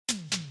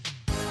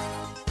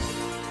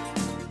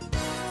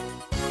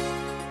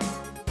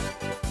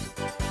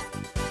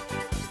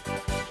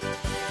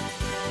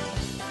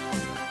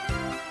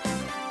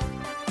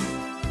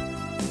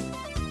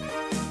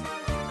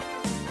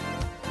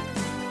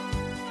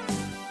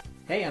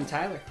Hey, I'm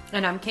Tyler.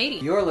 And I'm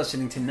Katie. You're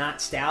listening to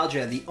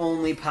Nostalgia, the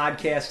only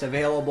podcast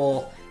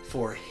available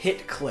for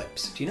hit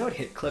clips. Do you know what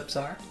hit clips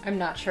are? I'm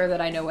not sure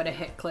that I know what a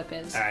hit clip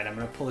is. All right, I'm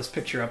going to pull this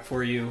picture up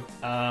for you.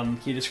 Can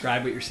you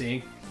describe what you're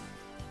seeing?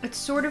 It's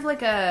sort of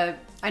like I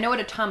know what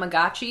a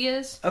Tamagotchi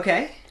is.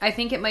 Okay. I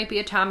think it might be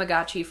a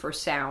Tamagotchi for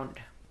sound.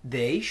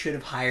 They should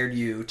have hired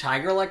you.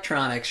 Tiger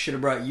Electronics should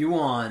have brought you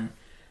on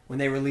when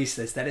they released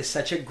this. That is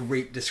such a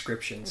great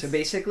description. So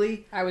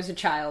basically... I was a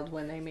child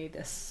when they made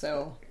this,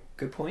 so...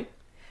 Good point.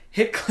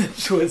 Hit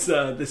clips was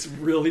this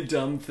really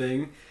dumb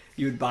thing.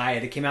 You would buy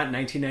it. It came out in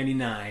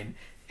 1999,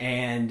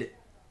 and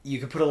you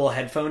could put a little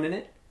headphone in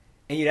it,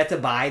 and you'd have to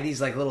buy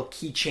these like little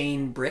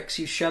keychain bricks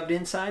you shoved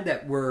inside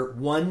that were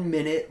 1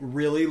 minute,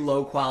 really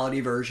low quality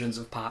versions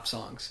of pop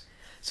songs.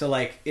 So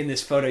like in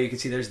this photo, you can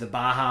see there's the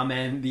Baha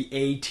Men, the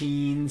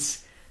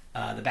A-Teens,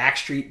 the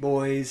Backstreet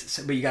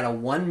Boys, but you got a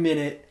 1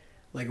 minute,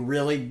 like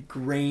really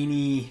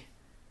grainy,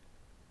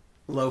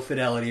 low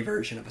fidelity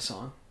version of a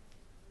song.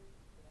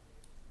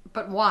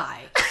 But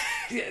why?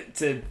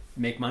 To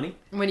make money.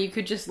 When you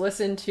could just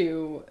listen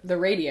to the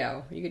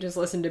radio. You could just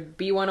listen to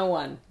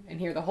B101 and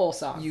hear the whole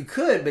song. You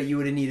could, but you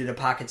would have needed a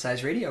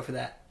pocket-sized radio for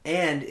that.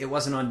 And it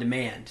wasn't on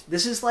demand.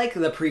 This is like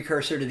the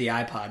precursor to the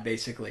iPod,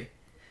 basically.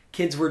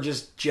 Kids were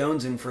just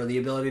jonesing for the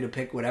ability to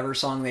pick whatever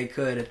song they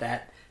could at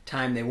that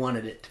time they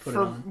wanted it to put for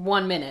it on.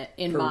 1 minute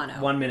in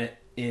mono. 1 minute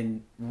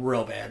in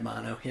real bad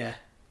mono, yeah.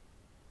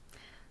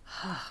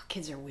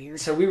 Kids are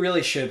weird. So we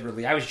really should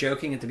release... I was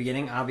joking at the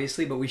beginning,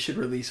 obviously, but we should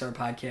release our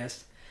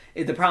podcast.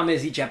 The problem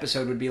is each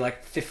episode would be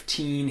like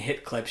 15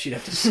 hit clips you'd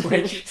have to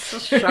switch.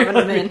 Shoving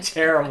them in.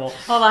 Terrible.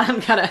 Hold on,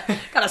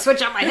 gotta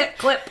switch out my hit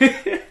clip.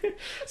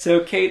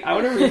 So, Kate, I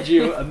want to read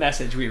you a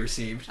message we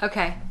received.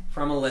 Okay.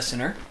 From a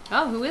listener.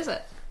 Oh, who is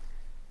it?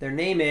 Their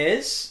name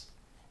is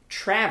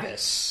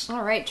Travis.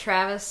 All right,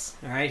 Travis.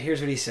 All right, here's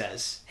what he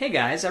says. Hey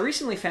guys, I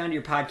recently found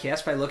your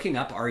podcast by looking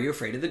up Are You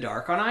Afraid of the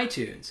Dark on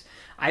iTunes.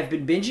 I've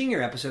been binging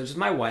your episodes with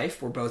my wife.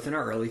 We're both in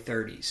our early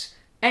 30s.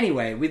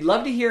 Anyway, we'd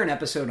love to hear an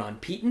episode on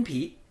Pete and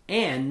Pete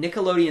and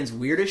Nickelodeon's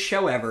weirdest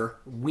show ever,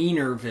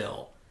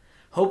 Wienerville.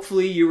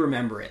 Hopefully you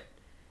remember it.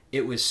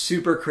 It was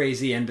super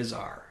crazy and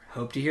bizarre.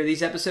 Hope to hear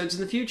these episodes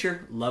in the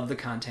future. Love the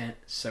content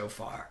so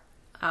far.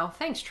 Oh,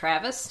 thanks,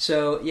 Travis.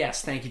 So,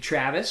 yes, thank you,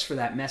 Travis, for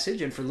that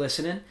message and for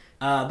listening.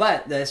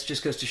 But this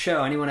just goes to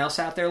show anyone else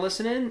out there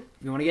listening, if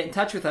you want to get in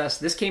touch with us,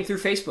 this came through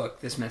Facebook,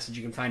 this message.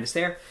 You can find us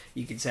there.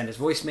 You can send us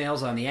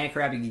voicemails on the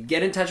Anchor app. You can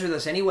get in touch with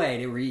us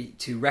anyway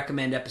to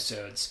recommend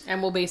episodes.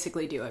 And we'll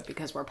basically do it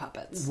because we're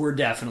puppets. We're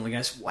definitely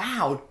going to...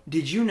 Wow,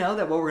 did you know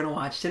that what we're going to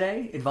watch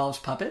today involves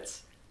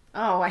puppets?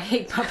 Oh, I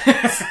hate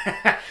puppets.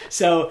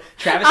 So,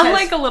 Travis I'm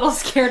like a little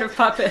scared of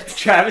puppets.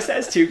 Travis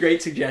has two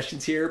great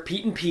suggestions here.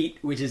 Pete and Pete,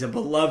 which is a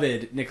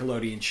beloved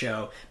Nickelodeon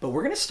show. But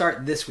we're going to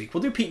start this week.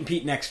 We'll do Pete and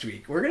Pete next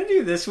week. We're going to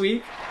do this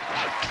week.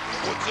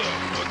 What's up?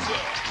 What's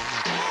up?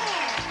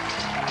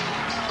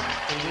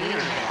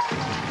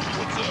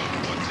 What's up?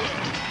 What's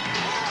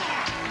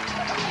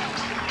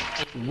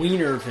up?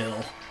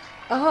 Wienerville.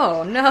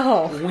 Oh,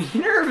 no.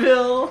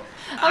 Wienerville.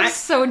 I'm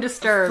so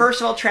disturbed.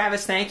 First of all,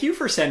 Travis, thank you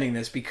for sending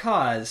this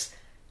because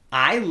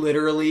I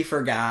literally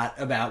forgot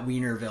about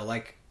Wienerville.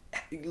 Like,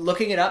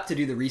 looking it up to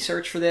do the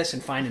research for this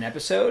and find an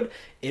episode,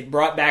 it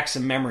brought back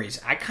some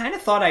memories. I kind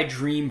of thought I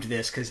dreamed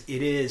this because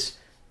it is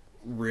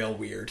real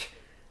weird.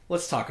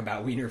 Let's talk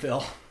about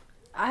Wienerville.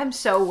 I'm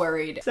so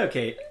worried. It's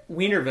okay.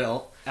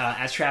 Wienerville,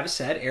 as Travis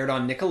said, aired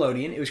on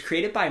Nickelodeon. It was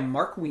created by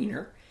Mark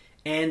Wiener.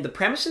 And the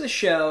premise of the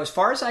show, as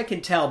far as I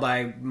can tell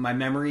by my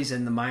memories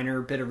and the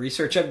minor bit of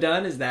research I've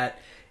done, is that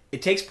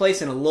it takes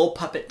place in a little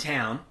puppet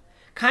town.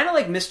 Kind of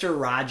like Mr.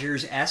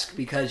 Rogers-esque,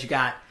 because you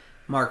got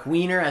Mark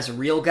Wiener as a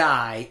real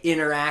guy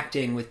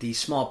interacting with these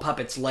small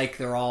puppets like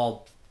they're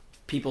all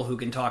people who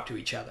can talk to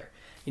each other.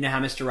 You know how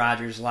Mr.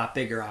 Rogers is a lot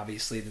bigger,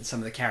 obviously, than some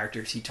of the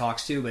characters he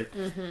talks to, but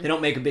they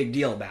don't make a big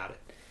deal about it.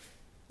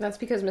 That's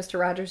because Mr.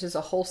 Rogers is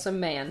a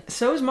wholesome man.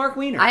 So is Mark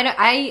Wiener.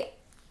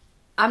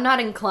 I'm not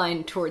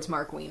inclined towards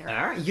Mark Wiener.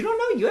 All right. You don't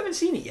know. You haven't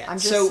seen it yet. I'm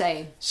just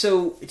saying.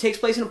 So it takes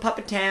place in a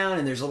puppet town,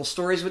 and there's little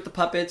stories with the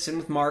puppets and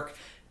with Mark.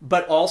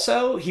 But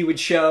also, he would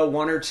show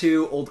one or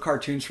two old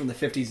cartoons from the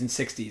 50s and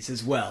 60s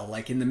as well,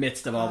 like in the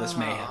midst of all this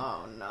mayhem.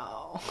 Oh,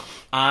 no.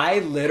 I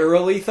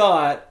literally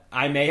thought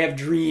I may have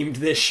dreamed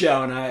this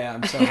show, and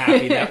I'm so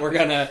happy that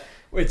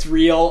it's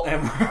real,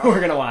 and we're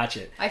going to watch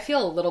it. I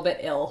feel a little bit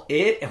ill.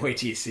 Wait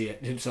till you see it.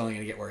 It's only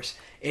going to get worse.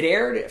 It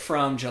aired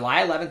from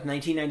July 11th,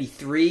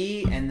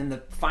 1993, and then the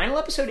final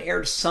episode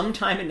aired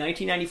sometime in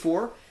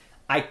 1994.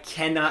 I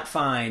cannot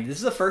find... This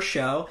is the first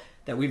show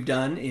that we've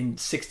done in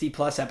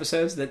 60-plus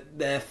episodes that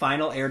the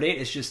final air date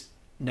is just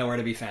nowhere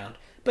to be found.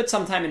 But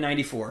sometime in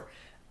 94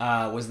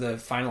 was the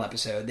final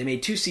episode. They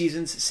made 2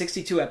 seasons,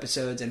 62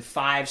 episodes, and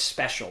 5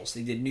 specials.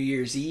 They did New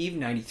Year's Eve,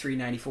 93,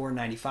 94,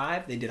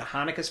 95. They did a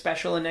Hanukkah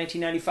special in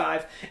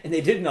 1995, and they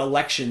did an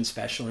election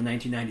special in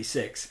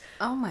 1996.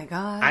 Oh my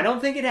god. I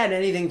don't think it had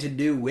anything to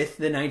do with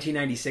the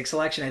 1996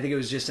 election. I think it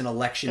was just an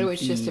election. It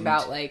was just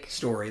about, like...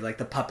 story. Like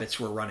the puppets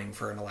were running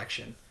for an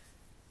election.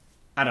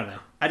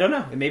 I don't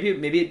know. Maybe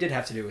it did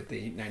have to do with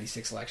the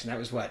 96 election. That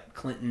was what?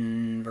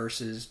 Clinton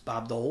versus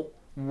Bob Dole?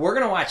 We're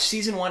going to watch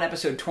season 1,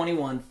 episode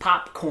 21,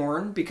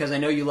 Popcorn, because I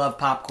know you love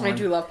popcorn. I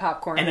do love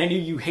popcorn. And I knew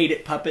you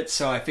hated puppets,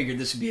 so I figured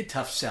this would be a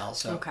tough sell.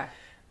 So, okay.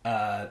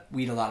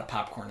 We eat a lot of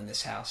popcorn in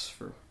this house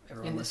for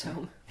everyone In this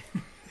listening.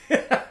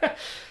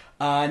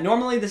 home.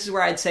 Normally, this is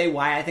where I'd say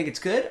why I think it's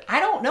good. I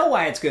don't know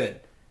why it's good.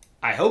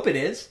 I hope it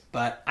is,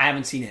 but I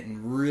haven't seen it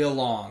in real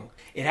long.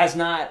 It has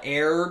not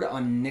aired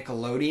on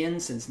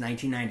Nickelodeon since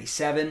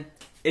 1997.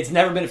 It's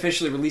never been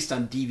officially released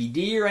on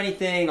DVD or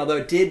anything, although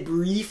it did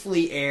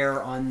briefly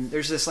air on...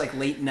 There's this like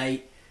late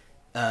night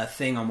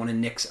thing on one of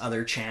Nick's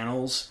other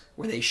channels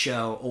where they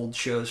show old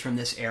shows from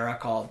this era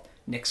called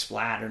Nick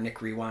Splat or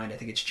Nick Rewind. I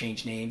think it's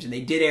changed names. And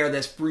they did air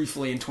this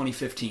briefly in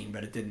 2015,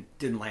 but it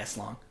didn't last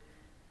long.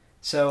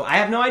 So I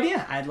have no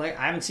idea. I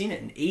haven't seen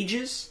it in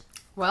ages.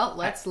 Well,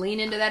 let's lean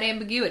into that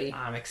ambiguity.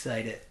 I'm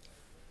excited.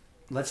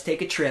 Let's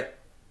take a trip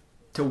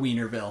to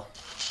Wienerville.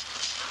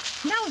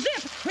 Now,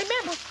 Zip,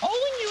 remember,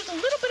 only use a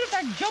little bit of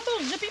that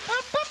jumbo zippy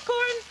pop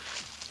popcorn.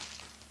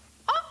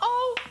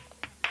 Uh-oh.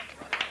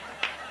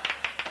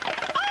 Oh,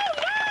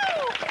 no!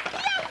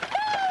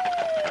 Yahoo!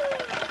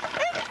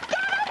 It's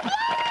gonna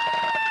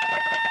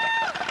blow!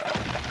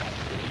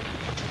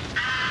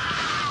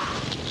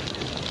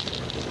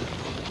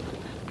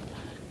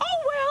 Oh,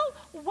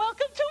 well,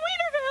 welcome to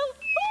Wienerville.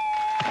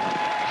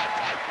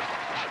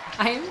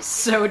 I am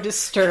so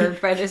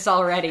disturbed by this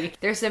already.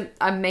 There's a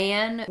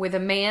man with a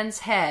man's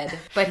head,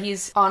 but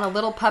he's on a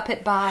little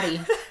puppet body.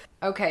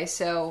 Okay,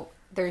 so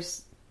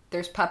there's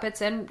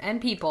puppets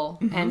and people,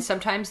 and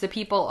sometimes the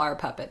people are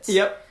puppets.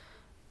 Yep.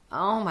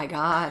 Oh my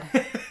god.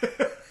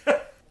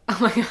 Oh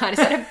my god, is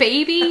that a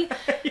baby?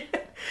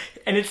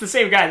 And it's the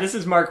same guy. This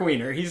is Mark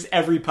Wiener. He's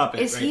every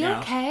puppet Is right he now.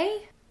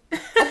 okay?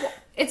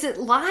 Is it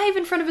live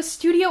in front of a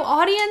studio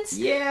audience?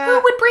 Yeah.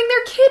 Who would bring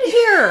their kid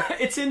here?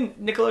 It's in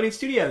Nickelodeon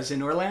Studios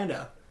in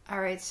Orlando. All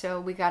right, so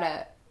we got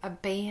a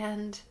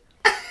band.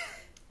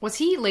 Was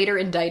he later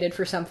indicted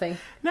for something?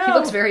 No. He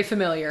looks very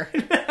familiar.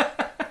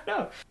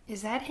 No.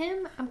 Is that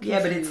him? I'm confused.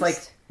 Yeah, but it's like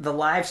the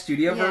live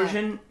studio Yeah.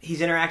 version.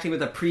 He's interacting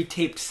with a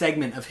pre-taped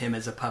segment of him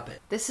as a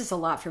puppet. This is a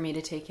lot for me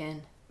to take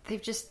in.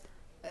 They've just...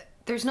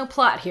 there's no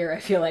plot here, I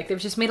feel like. They've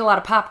just made a lot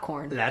of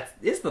popcorn. That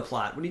is the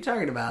plot. What are you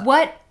talking about?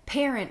 What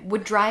parent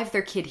would drive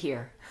their kid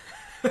here?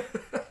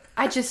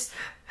 I just...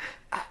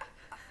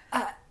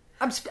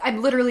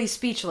 I'm literally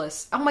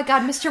speechless. Oh my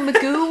god, Mr.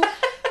 Magoo!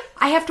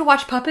 I have to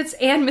watch puppets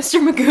and Mr.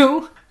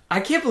 Magoo. I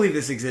can't believe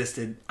this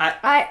existed.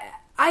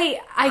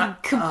 I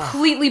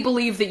completely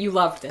believe that you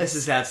loved This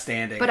is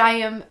outstanding. But I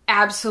am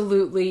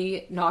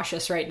absolutely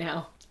nauseous right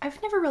now. I've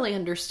never really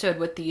understood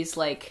what these,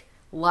 like,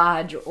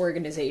 lodge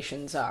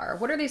organizations are.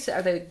 What are they?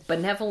 Are they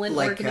benevolent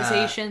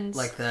organizations?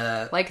 like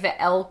the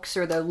Elks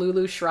or the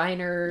Lulu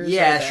Shriners?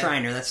 Yeah, or the...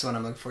 Shriner. That's what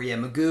I'm looking for. Yeah,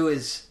 Magoo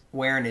is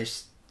wearing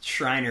his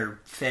Shriner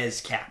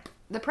fez cap.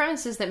 The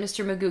premise is that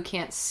Mr. Magoo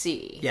can't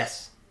see.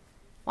 Yes.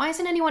 Why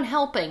isn't anyone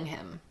helping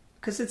him?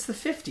 Because it's the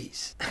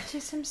 50s. I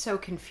just am so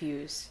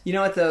confused. You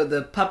know what, though?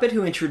 The puppet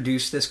who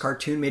introduced this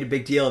cartoon made a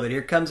big deal of it.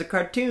 Here comes a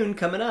cartoon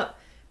coming up.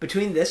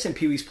 Between this and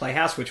Pee-wee's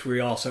Playhouse, which we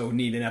also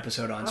need an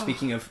episode on,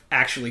 speaking of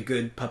actually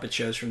good puppet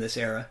shows from this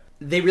era,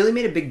 they really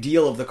made a big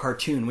deal of the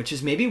cartoon, which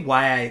is maybe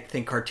why I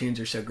think cartoons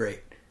are so great.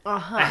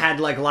 Uh-huh. I had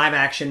like live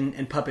action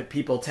and puppet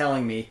people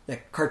telling me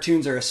that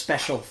cartoons are a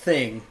special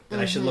thing that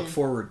I should look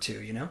forward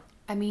to, you know?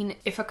 I mean,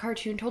 if a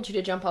cartoon told you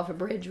to jump off a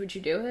bridge, would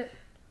you do it?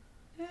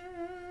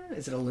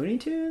 Is it a Looney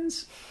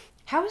Tunes?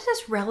 How is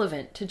this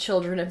relevant to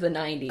children of the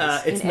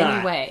 90s It's in not.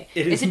 any way?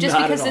 It is is it just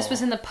not because at this all.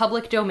 was in the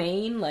public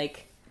domain?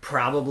 Like,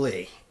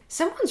 Probably.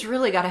 someone's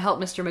really got to help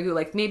Mr. Magoo.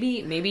 Like,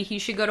 maybe he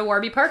should go to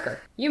Warby Parker.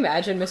 You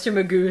imagine Mr.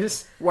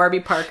 Magoo's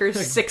Warby Parker's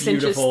 6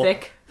 inches Beautiful.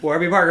 thick.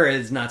 Warby Parker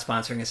is not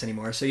sponsoring us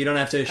anymore, so you don't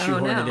have to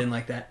shoehorn no. it in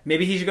like that.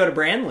 Maybe he should go to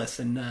Brandless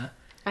and...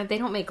 They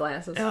don't make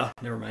glasses. Oh,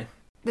 never mind.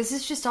 This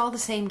is just all the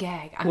same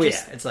gag. Well,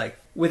 yeah, it's like,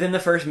 within the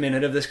first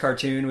minute of this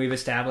cartoon, we've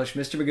established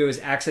Mr. Magoo is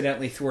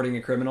accidentally thwarting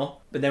a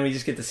criminal, but then we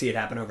just get to see it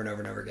happen over and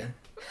over and over again.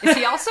 Is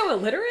he also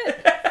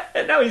illiterate?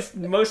 No, he's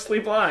mostly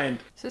blind.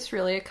 Is this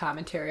really a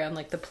commentary on,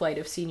 like, the plight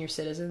of senior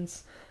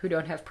citizens who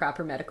don't have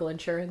proper medical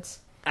insurance?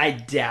 I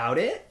doubt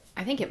it,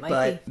 I think it might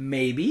but be.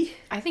 maybe.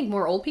 I think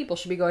more old people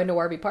should be going to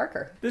Warby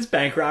Parker. This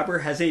bank robber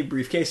has a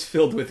briefcase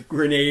filled with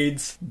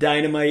grenades,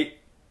 dynamite.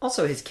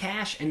 Also, his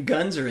cash and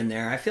guns are in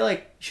there. I feel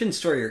like you shouldn't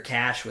store your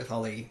cash with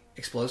all the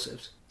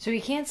explosives. So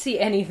he can't see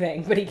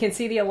anything, but he can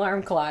see the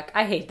alarm clock.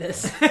 I hate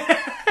this.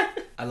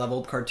 I love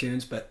old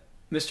cartoons, but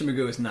Mr.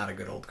 Magoo is not a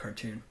good old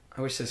cartoon.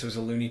 I wish this was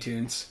a Looney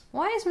Tunes.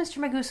 Why is Mr.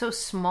 Magoo so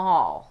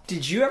small?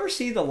 Did you ever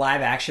see the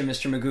live-action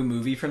Mr. Magoo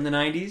movie from the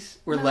 90s?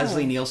 Where No.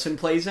 Leslie Nielsen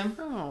plays him?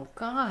 Oh,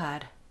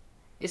 God.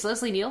 Is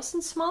Leslie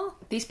Nielsen small?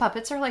 These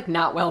puppets are, like,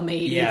 not well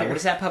made Yeah, either. what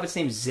is that puppet's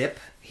name? Zip?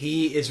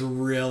 He is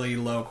really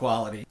low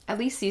quality. At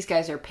least these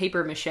guys are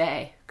paper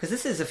mache. Because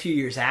this is a few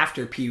years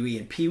after Pee-wee,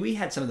 and Pee-wee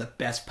had some of the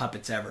best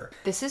puppets ever.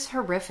 This is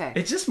horrific.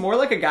 It's just more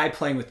like a guy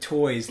playing with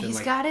toys than He's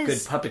like got good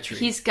his puppetry.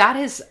 He's got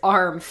his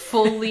arm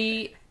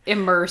fully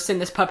immersed in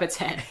this puppet's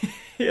head.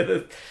 Yeah,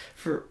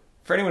 for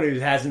For anyone who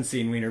hasn't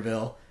seen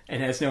Wienerville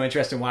and has no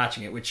interest in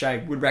watching it, which I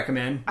would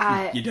recommend,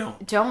 you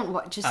don't.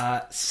 Just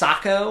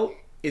Socko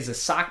is a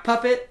sock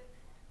puppet,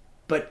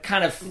 but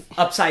kind of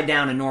upside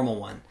down a normal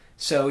one.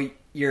 So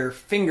your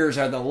fingers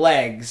are the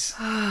legs,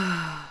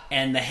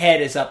 and the head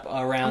is up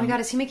around. oh my god,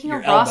 is he making a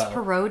your Ross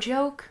elbow. Perot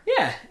joke?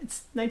 Yeah,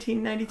 it's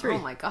 1993. Oh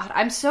my god,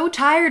 I'm so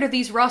tired of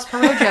these Ross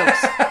Perot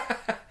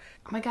jokes.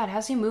 Oh my god,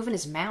 how's he moving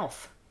his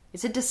mouth?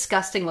 It's a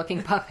disgusting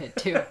looking puppet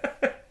too.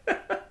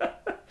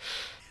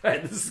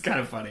 This is kind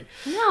of funny.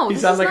 No, he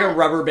this sounds is like a not-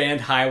 rubber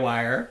band high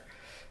wire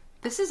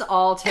This is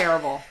all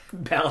terrible.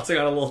 balancing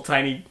on a little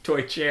tiny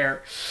toy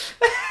chair.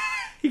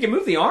 He can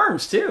move the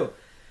arms too.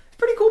 It's a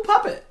pretty cool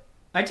puppet.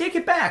 I take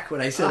it back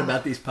what I said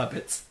about these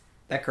puppets.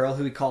 That girl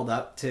who he called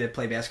up to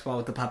play basketball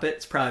with the puppet,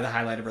 it's probably the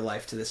highlight of her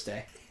life to this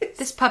day.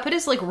 This puppet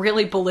is like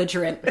really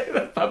belligerent.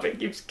 The puppet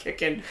keeps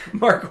kicking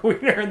Mark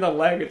Wiener in the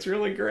leg. It's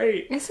really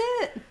great. Is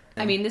it?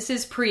 I mean, this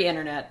is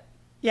pre-internet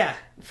Yeah.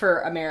 for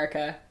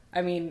America.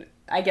 I mean,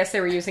 I guess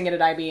they were using it at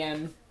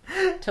IBM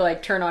to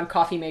like turn on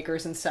coffee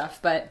makers and stuff,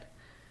 but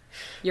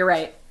you're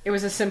right. It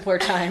was a simpler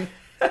time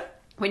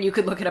when you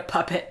could look at a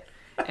puppet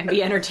and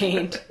be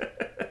entertained.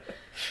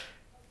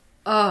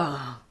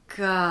 Oh,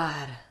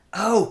 God.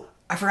 Oh,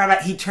 I forgot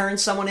about he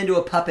turns someone into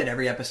a puppet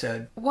every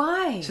episode.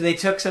 Why? So they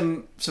took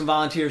some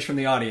volunteers from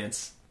the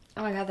audience.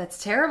 Oh my God,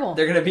 that's terrible.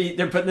 They're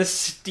putting this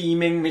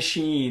steaming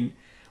machine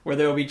where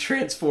they'll be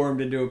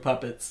transformed into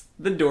puppets.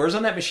 The doors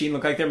on that machine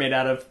look like they're made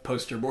out of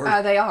poster board.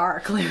 They are,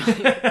 clearly.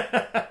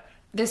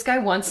 This guy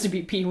wants to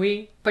be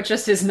Pee-wee, but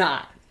just is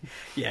not.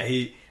 Yeah,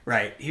 he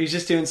was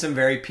just doing some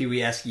very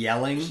Pee-wee-esque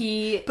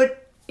yelling.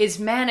 But is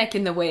manic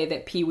in the way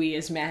that Pee-wee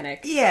is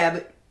manic. Yeah,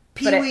 but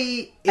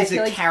Pee-wee I is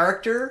feel a like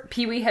character.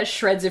 Pee-wee has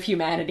shreds of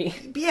humanity.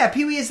 Yeah,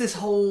 Pee-wee is this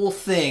whole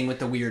thing with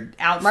the weird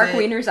outfit. Mark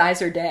Wiener's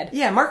eyes are dead.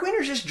 Yeah, Mark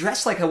Wiener's just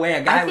dressed like a way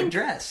a guy would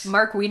dress.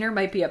 Mark Wiener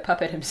might be a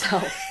puppet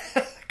himself.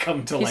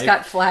 Come to He's life.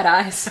 got flat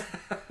eyes.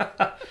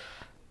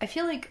 I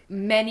feel like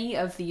many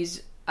of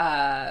these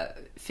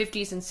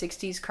 50s and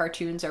 60s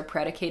cartoons are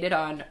predicated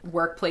on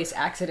workplace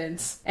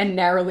accidents and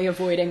narrowly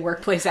avoiding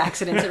workplace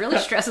accidents. It really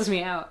stresses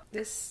me out.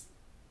 This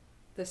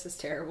is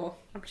terrible.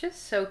 I'm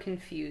just so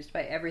confused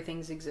by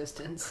everything's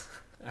existence.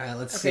 All right,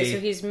 let's Okay, see. so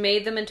he's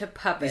made them into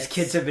puppets. These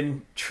kids have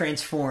been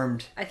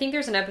transformed. I think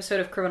there's an episode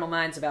of Criminal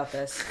Minds about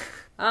this.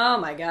 Oh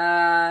my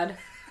god.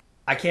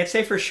 I can't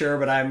say for sure,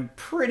 but I'm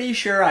pretty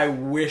sure I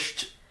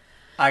wished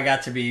I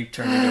got to be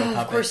turned into a puppet.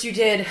 Of course you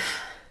did.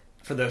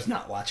 For those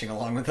not watching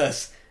along with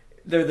us,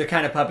 they're the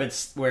kind of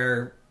puppets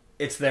where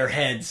it's their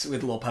heads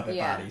with little puppet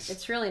bodies.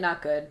 It's really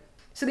not good.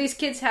 So these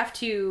kids have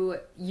to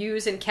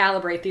use and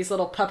calibrate these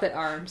little puppet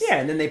arms. Yeah,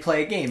 and then they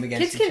play a game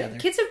against each other.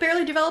 Kids have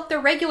barely developed their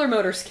regular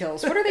motor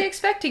skills. What are they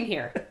expecting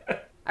here?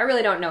 I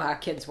really don't know how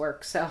kids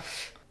work, so...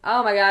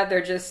 Oh my god,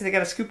 they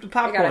gotta scoop the They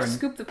popcorn. gotta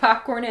scoop the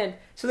popcorn in.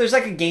 So there's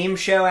like a game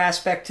show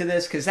aspect to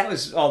this, because that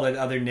was all the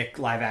other Nick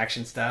live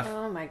action stuff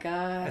Oh my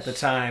gosh. at the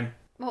time.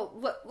 Well,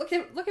 look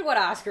at what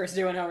Oscar's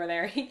doing over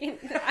there.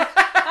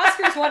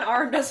 Oscar's one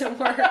arm doesn't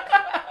work.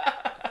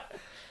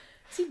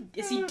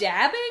 Is he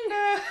dabbing?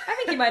 I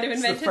think he might have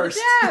invented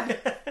the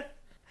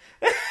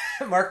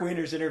dab. Mark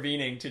Wiener's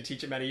intervening to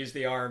teach him how to use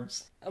the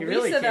arms. He Lisa,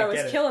 really can't though, get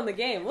is it. killing the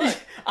game. Look.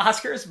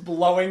 Oscar's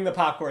blowing the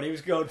popcorn. He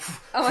was going...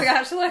 Oh my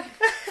gosh, look.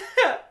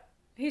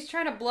 He's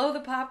trying to blow the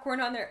popcorn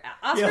on there.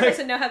 Oscar Yeah.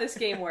 doesn't know how this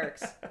game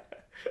works.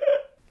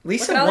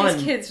 Lisa Look at all won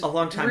these kids a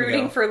long time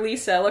rooting ago. for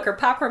Lisa. Look, her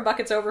popcorn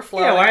bucket's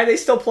overflowing. Yeah, why are they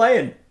still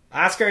playing?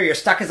 Oscar, you're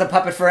stuck as a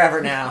puppet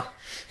forever now.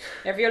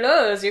 If you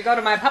lose, you go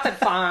to my puppet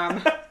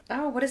farm.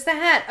 Oh, what is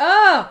that?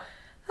 Oh,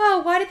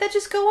 why did that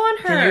just go on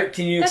her?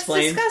 Can you That's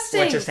explain disgusting.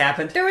 what just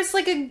happened? There was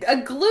like a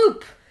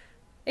gloop.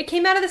 It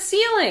came out of the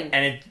ceiling.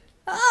 And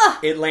Ugh.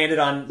 it landed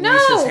on No.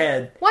 Lisa's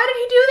head. Why did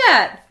he do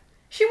that?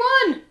 She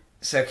won.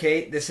 So,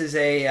 Kate, this is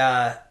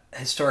a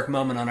historic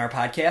moment on our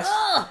podcast.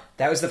 Ugh.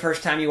 That was the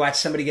first time you watched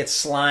somebody get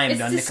slimed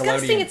It's on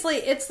disgusting.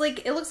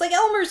 Nickelodeon. It looks like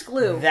Elmer's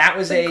glue. That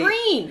was But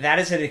green. That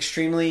is an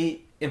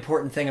extremely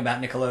important thing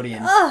about Nickelodeon.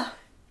 Ugh.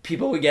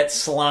 People would get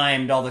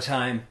slimed all the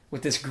time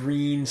with this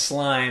green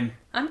slime.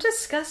 I'm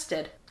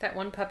disgusted. That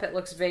one puppet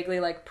looks vaguely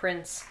like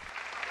Prince.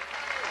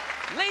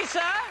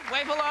 Lisa,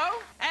 wave hello.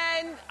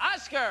 And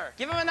Oscar,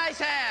 give him a nice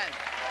hand.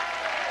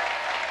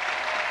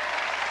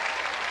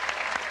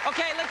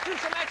 Okay, let's do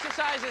some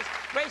exercises.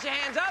 Raise your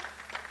hands up.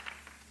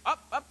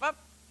 Up, up, up,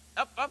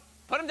 up, up.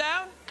 Put them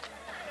down.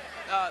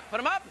 Put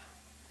them up.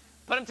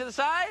 Put them to the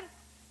side.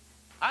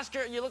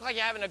 Oscar, you look like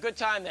you're having a good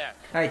time there.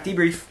 All right,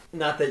 debrief.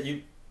 Not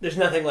that there's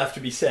nothing left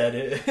to be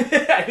said.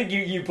 I think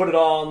you put it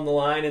all on the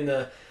line in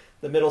the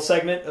middle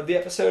segment of the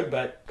episode,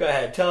 but go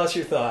ahead. Tell us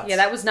your thoughts. Yeah,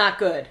 that was not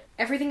good.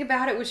 Everything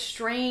about it was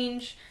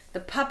strange. The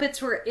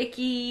puppets were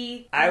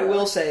icky. I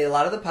will say a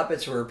lot of the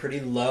puppets were pretty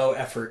low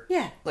effort.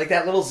 Yeah. Like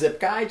that little zip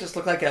guy just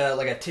looked like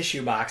a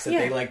tissue box that Yeah.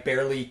 they like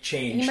barely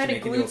changed He to might make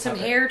have into a glued some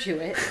puppet. hair to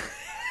it.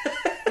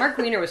 Mark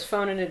Wiener was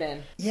phoning it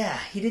in. Yeah,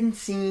 he didn't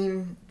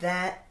seem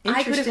that I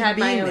interested could have in had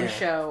my being own there.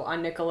 show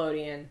on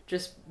Nickelodeon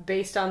just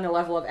based on the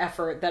level of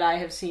effort that I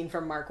have seen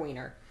from Mark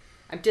Wiener.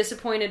 I'm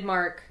disappointed,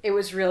 Mark. It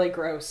was really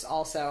gross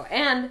also.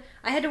 And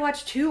I had to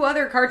watch 2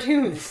 other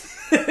cartoons.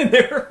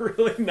 They were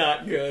really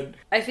not good.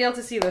 I failed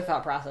to see the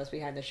thought process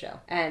behind the show.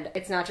 And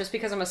it's not just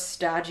because I'm a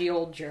stodgy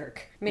old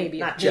jerk. Maybe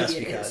Not just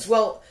maybe it because. is.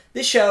 Well,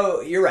 this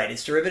show, you're right,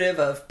 it's derivative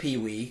of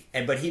Pee-wee,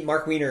 but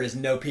Mark Weiner is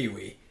no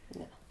Pee-wee.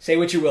 No. Say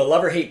what you will,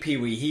 love or hate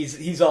Pee-wee,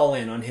 he's all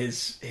in on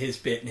his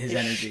bit and his His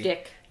energy.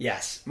 shtick.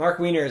 Yes, Mark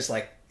Weiner is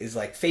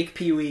like fake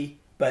Pee-wee.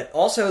 But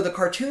also, the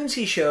cartoons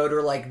he showed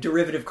are like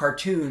derivative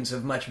cartoons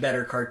of much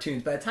better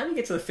cartoons. By the time you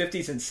get to the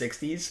 50s and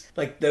 60s,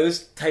 like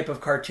those type of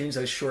cartoons,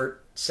 those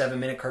short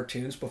 7-minute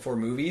cartoons before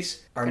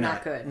movies, are They're not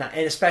not good.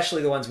 and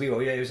especially the ones it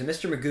was a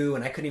Mr. Magoo,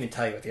 and I couldn't even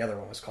tell you what the other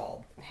one was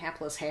called.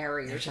 Hapless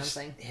Harry or Just-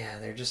 something. Yeah,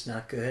 they're just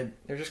not good.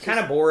 They're just kind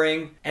of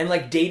boring and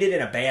like dated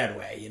in a bad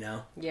way, you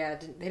know? Yeah,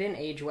 they didn't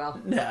age well.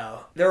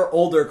 No. There are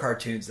older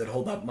cartoons that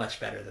hold up much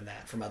better than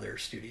that from other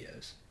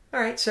studios. All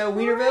right, so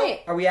Wienerville,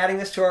 right. are we adding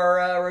this to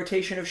our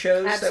rotation of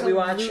shows that we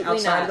watch Absolutely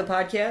outside not. of the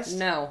podcast?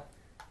 No.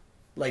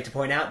 Like to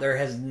point out, there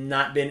has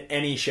not been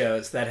any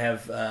shows that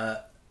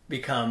have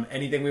become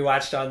anything we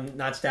watched on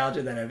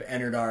Nostalgia that have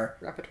entered our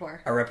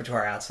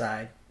repertoire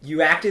outside.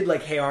 You acted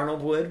like Hey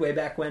Arnold would way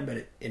back when,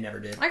 but it never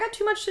did. I got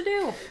too much to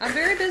do. I'm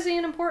very busy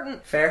and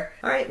important. Fair.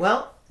 All right.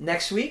 Well,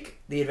 next week,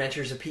 The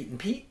Adventures of Pete and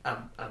Pete.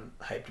 I'm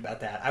hyped about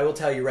that. I will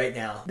tell you right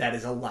now, that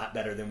is a lot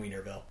better than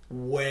Wienerville.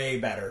 Way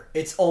better.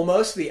 It's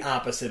almost the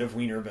opposite of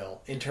Wienerville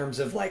in terms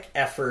of like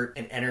effort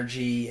and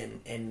energy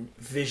and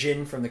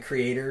vision from the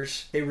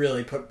creators. They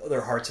really put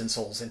their hearts and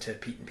souls into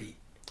Pete and Pete.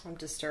 I'm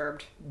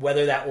disturbed.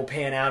 Whether that will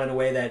pan out in a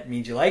way that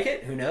means you like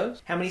it, who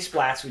knows? How many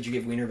splats would you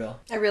give Wienerville?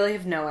 I really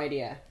have no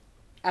idea.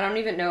 I don't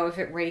even know if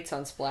it rates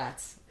on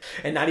splats.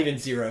 And not even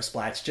 0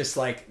 splats, just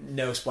like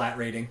no splat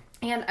rating.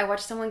 And I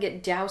watched someone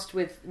get doused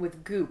with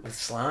goop. With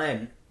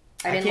slime.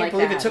 I didn't can't like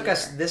believe that it took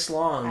us either. this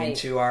long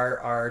into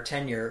our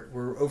tenure.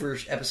 We're over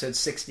episode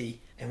 60,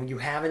 and when you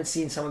haven't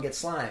seen someone get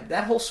slimed.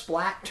 That whole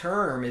splat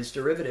term is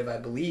derivative, I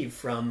believe,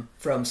 from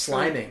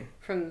sliming.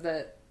 From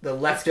the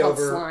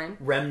leftover slime.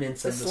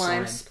 remnants The of the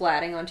slime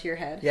slime. splatting onto your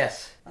head.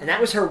 Yes. And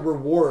that was her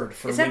reward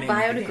for Is that winning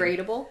the game.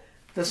 biodegradable?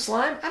 The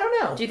slime? I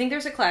don't know. Do you think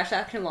there's a class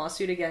action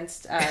lawsuit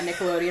against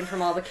Nickelodeon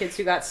from all the kids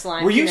who got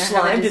slimed? Were you who now have a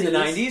slimed in the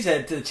disease? 90s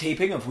at the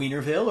taping of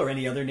Wienerville or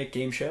any other Nick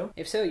Game show?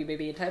 If so, you may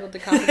be entitled to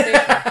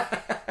compensation.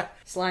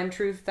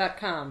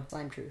 SlimeTruth.com.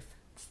 Slime Truth.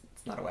 It's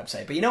not a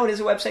website. But you know what is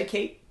a website,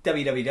 Kate?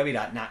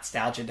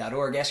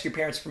 www.nostalgia.org. Ask your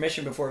parents'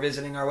 permission before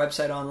visiting our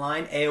website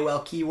online.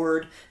 AOL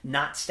keyword,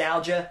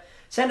 nostalgia.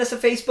 Send us a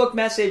Facebook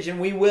message and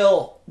we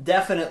will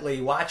definitely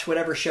watch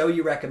whatever show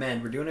you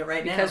recommend. We're doing it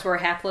right now. Because we're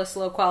hapless,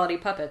 low-quality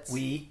puppets.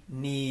 We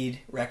need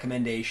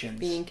recommendations.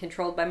 Being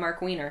controlled by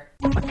Mark Weiner.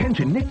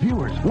 Attention Nick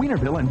viewers,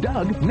 Wienerville and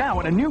Doug now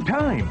at a new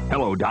time.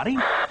 Hello, Dottie.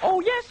 Oh,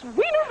 yes,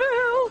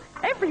 Wienerville!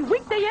 Every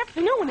weekday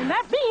afternoon, and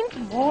that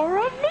means more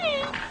of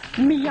me.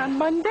 Me on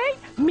Monday,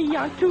 me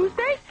on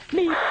Tuesday,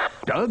 me...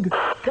 Doug.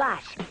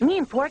 Gosh, me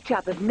and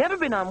Porkchop have never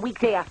been on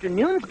weekday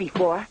afternoons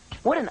before.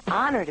 What an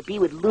honor to be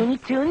with Looney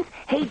Tunes,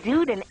 Hey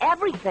Dude, and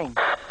everything.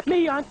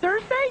 Me on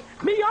Thursday,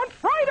 me on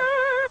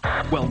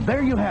Friday. Well,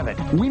 there you have it.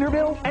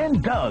 Wienerville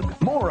and Doug.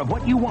 More of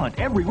what you want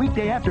every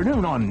weekday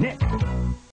afternoon on Nick.